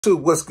So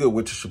what's good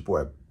with you? It's your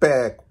boy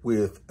back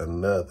with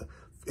another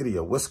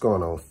video. What's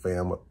going on,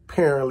 fam?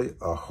 Apparently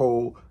a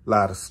whole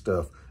lot of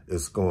stuff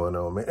is going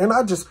on, man. And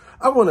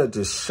I want to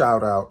just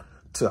shout out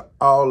to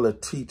all the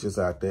teachers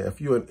out there.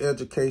 If you're in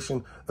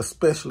education,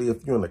 especially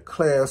if you're in a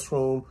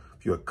classroom,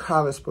 if you're a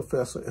college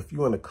professor, if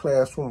you're in a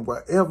classroom,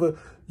 wherever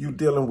you're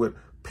dealing with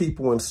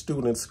people and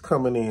students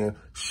coming in,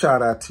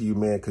 shout out to you,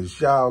 man, because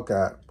y'all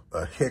got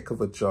a heck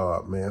of a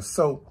job, man.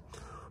 So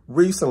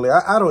recently,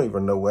 I don't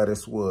even know where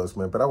this was,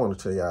 man, but I want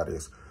to tell y'all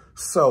this.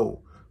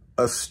 So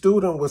a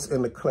student was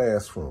in the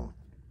classroom,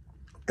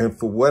 and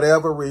for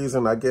whatever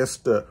reason, I guess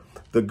the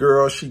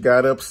girl, she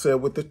got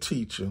upset with the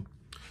teacher,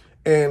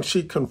 and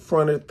she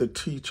confronted the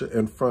teacher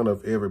in front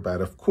of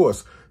everybody. Of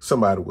course,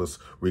 somebody was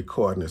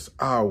recording this.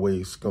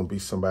 Always going to be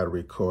somebody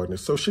recording it.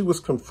 So she was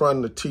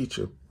confronting the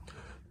teacher,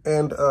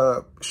 and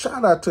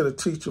shout out to the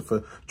teacher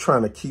for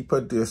trying to keep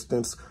her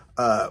distance,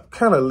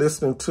 kind of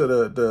listening to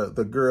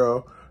the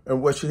girl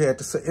and what she had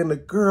to say. And the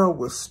girl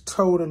was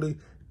totally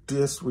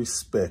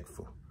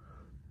disrespectful.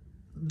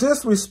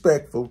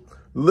 Disrespectful,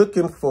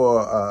 looking for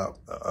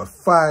a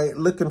fight,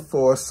 looking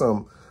for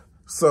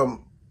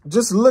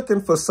just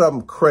looking for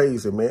something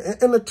crazy, man.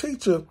 And the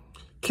teacher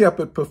kept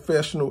it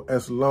professional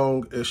as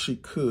long as she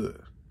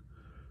could.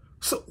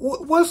 So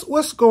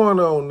what's going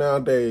on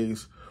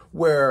nowadays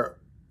where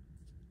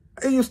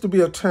it used to be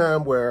a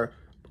time where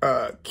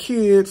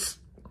kids,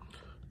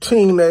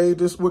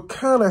 teenagers would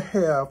kind of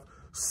have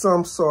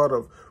some sort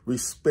of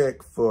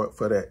respect for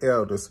their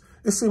elders.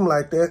 It seemed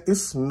like that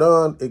it's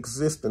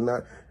non-existent.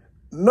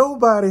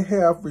 Nobody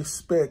have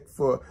respect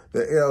for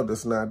the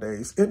elders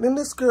nowadays. And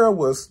this girl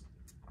was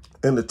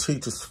in the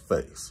teacher's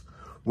face,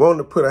 wanting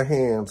to put her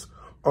hands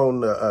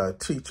on the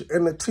teacher.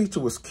 And the teacher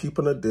was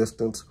keeping a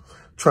distance,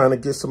 trying to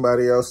get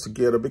somebody else to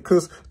get her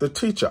because the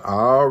teacher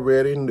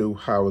already knew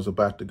how it was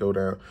about to go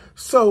down.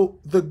 So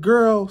the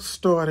girl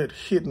started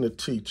hitting the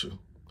teacher.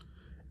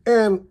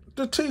 And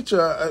the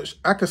teacher,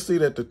 I could see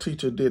that the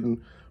teacher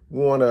didn't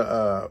want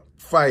to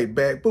fight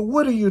back. But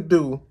what do you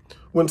do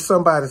when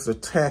somebody's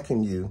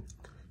attacking you,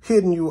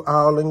 hitting you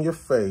all in your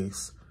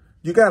face?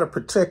 You got to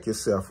protect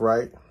yourself,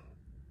 right?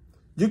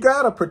 You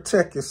got to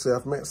protect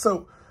yourself, man.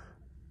 So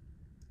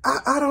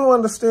I don't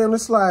understand.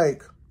 It's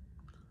like,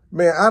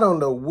 man, I don't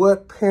know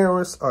what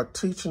parents are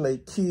teaching their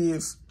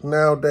kids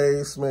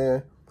nowadays,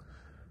 man.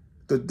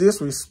 The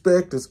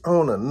disrespect is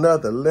on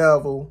another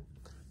level.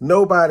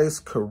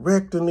 Nobody's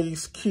correcting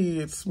these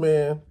kids,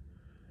 man.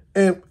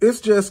 And it's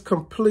just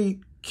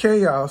complete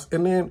chaos.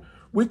 And then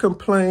we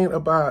complain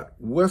about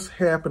what's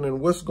happening,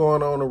 what's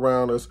going on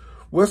around us,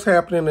 what's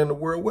happening in the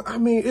world. I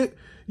mean,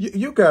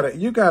 you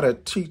gotta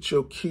teach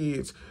your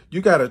kids. You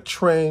gotta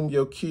train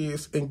your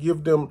kids and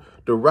give them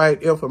the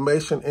right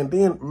information. And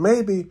then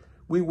maybe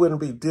we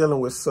wouldn't be dealing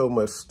with so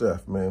much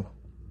stuff, man.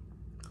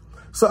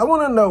 So I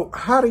want to know,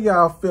 how do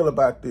y'all feel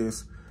about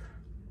this?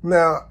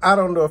 Now, I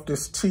don't know if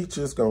this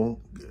teacher's going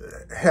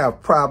to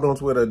have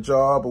problems with her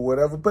job or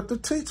whatever, but the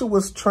teacher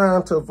was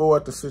trying to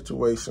avoid the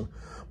situation.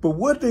 But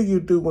what do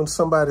you do when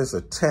somebody's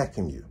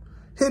attacking you,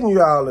 hitting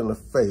you all in the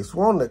face,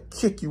 wanting to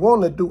kick you,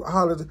 wanting to do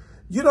all of it?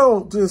 You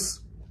don't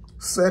just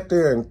sit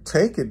there and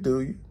take it,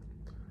 do you?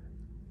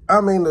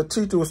 I mean, the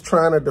teacher was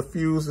trying to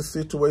diffuse the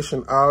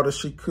situation all that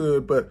she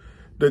could, but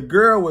the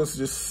girl was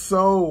just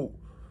so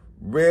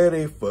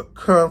ready for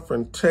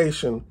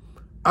confrontation,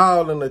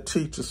 all in the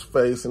teacher's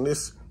face. And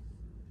this,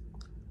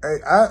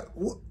 I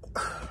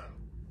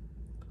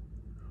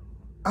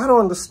don't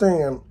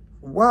understand.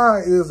 Why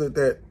is it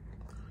that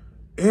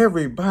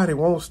everybody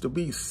wants to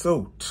be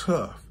so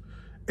tough?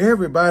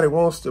 Everybody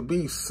wants to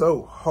be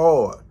so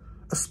hard,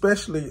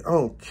 especially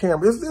on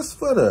camera.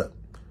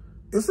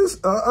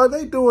 Are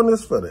they doing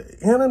this for the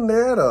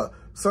internet or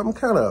some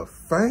kind of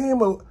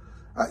fame? Or,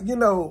 you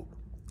know,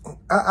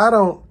 I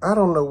don't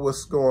know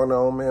what's going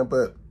on, man.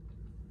 But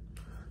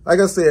like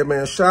I said,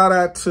 man, shout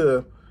out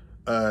to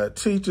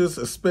teachers,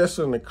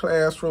 especially in the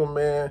classroom,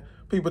 man.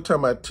 People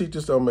talking about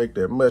teachers don't make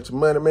that much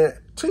money, man.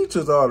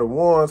 Teachers are the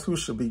ones who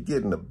should be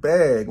getting the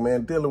bag,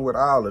 man, dealing with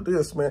all of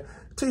this, man.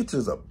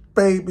 Teachers are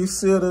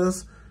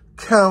babysitters,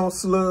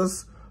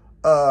 counselors,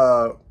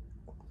 gotta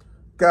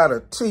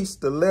teach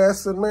the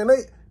lesson, man.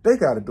 They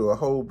gotta do a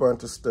whole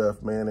bunch of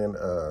stuff, man. And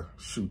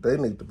shoot, they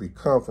need to be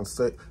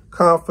compensated.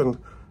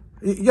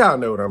 Y'all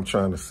know what I'm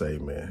trying to say,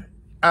 man.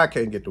 I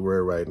can't get the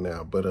word right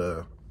now, but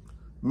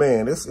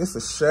man, it's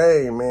a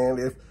shame, man.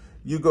 If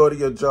you go to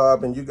your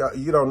job and you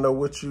don't know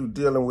what you're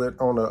dealing with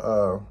on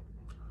a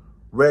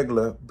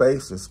regular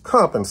basis.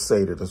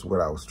 Compensated is what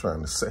I was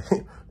trying to say,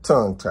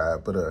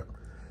 tongue-tied. But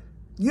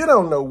you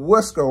don't know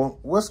what's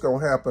gonna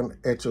happen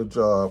at your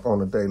job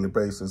on a daily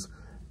basis.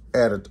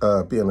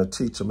 Being a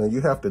teacher, man, you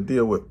have to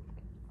deal with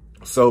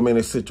so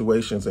many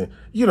situations, and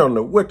you don't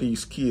know what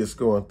these kids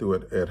going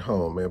through at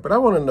home, man. But I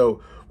want to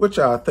know what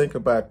y'all think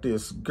about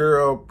this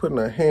girl putting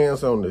her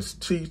hands on this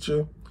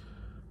teacher.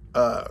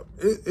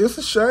 It's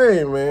a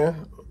shame,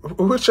 man.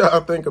 What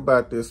y'all think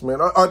about this, man?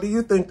 Or do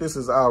you think this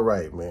is all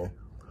right, man?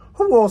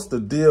 Who wants to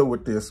deal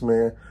with this,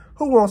 man?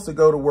 Who wants to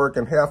go to work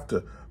and have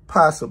to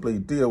possibly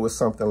deal with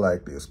something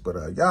like this. But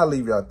y'all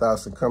leave your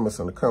thoughts and comments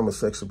in the comment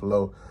section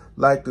below.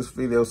 Like this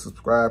video,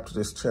 subscribe to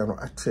this channel.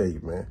 I tell you,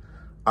 man,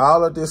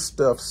 all of this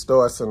stuff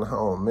starts in the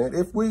home, man.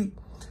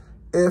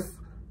 If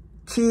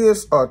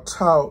kids are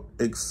taught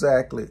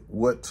exactly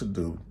what to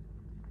do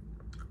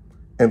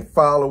and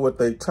follow what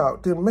they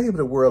taught, then maybe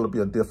the world will be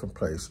a different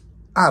place.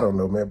 I don't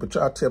know, man, but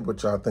y'all tell me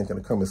what y'all think in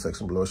the comment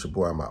section below. It's your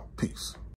boy, I'm out. Peace.